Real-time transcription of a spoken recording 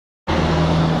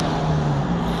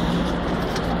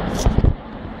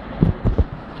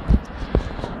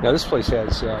Now this place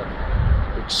has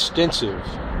extensive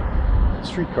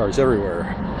streetcars everywhere,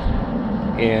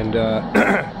 and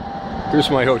here's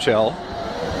my hotel.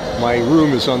 My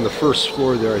room is on the first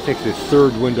floor there, I think the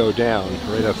third window down,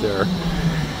 right up there.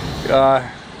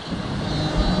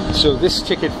 So this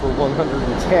ticket for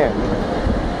 110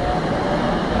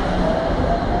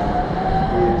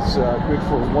 is good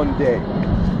for 1 day.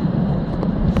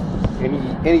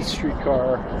 Any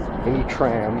streetcar, any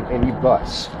tram, any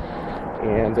bus.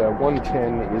 And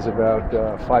 110 is about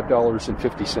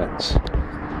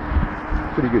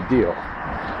 $5.50. Pretty good deal.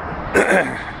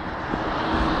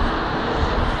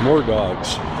 More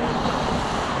dogs.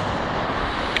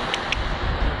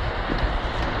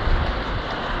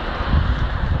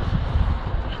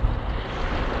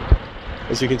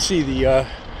 As you can see, the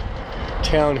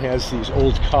town has these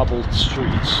old cobbled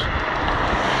streets.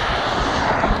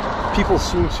 People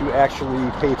seem to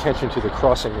actually pay attention to the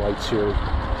crossing lights here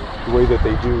the way that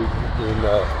they do in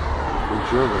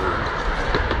Germany.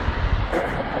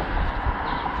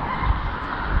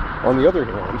 On the other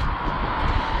hand,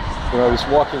 when I was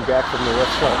walking back from the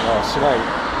restaurant last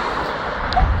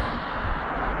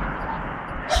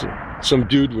night, some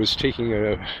dude was taking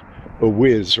a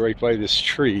whiz right by this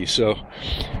tree, so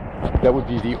that would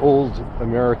be the old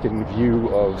American view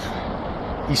of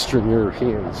Eastern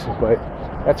Europeans, but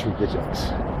that's ridiculous.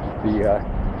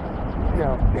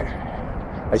 Now,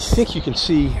 I think you can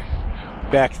see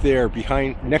back there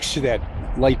behind, next to that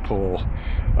light pole,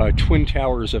 twin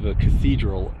towers of a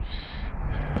cathedral.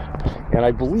 And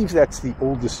I believe that's the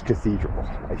oldest cathedral,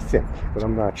 I think, but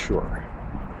I'm not sure.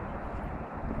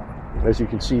 As you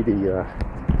can see, the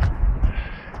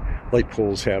light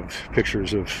poles have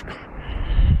pictures of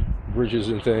bridges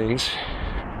and things.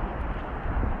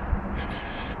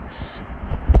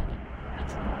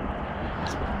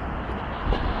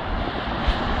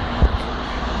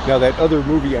 Now that other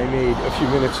movie I made a few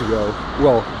minutes ago,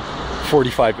 well,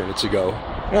 45 minutes ago,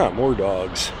 more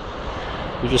dogs.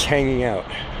 They're just hanging out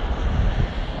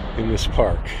in this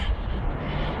park.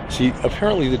 See,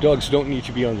 apparently the dogs don't need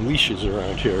to be on leashes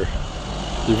around here.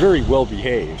 They're very well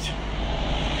behaved,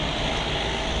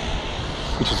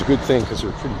 which is a good thing because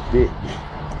they're pretty big.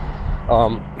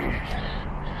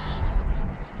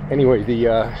 Anyway, the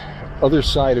other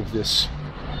side of this,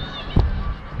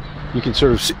 you can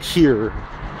sort of hear,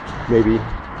 maybe,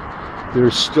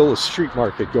 there's still a street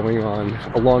market going on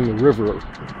along the river,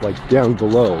 like down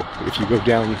below, if you go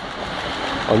down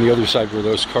on the other side where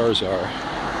those cars are.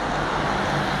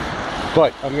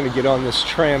 But I'm going to get on this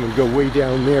tram and go way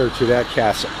down there to that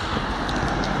castle.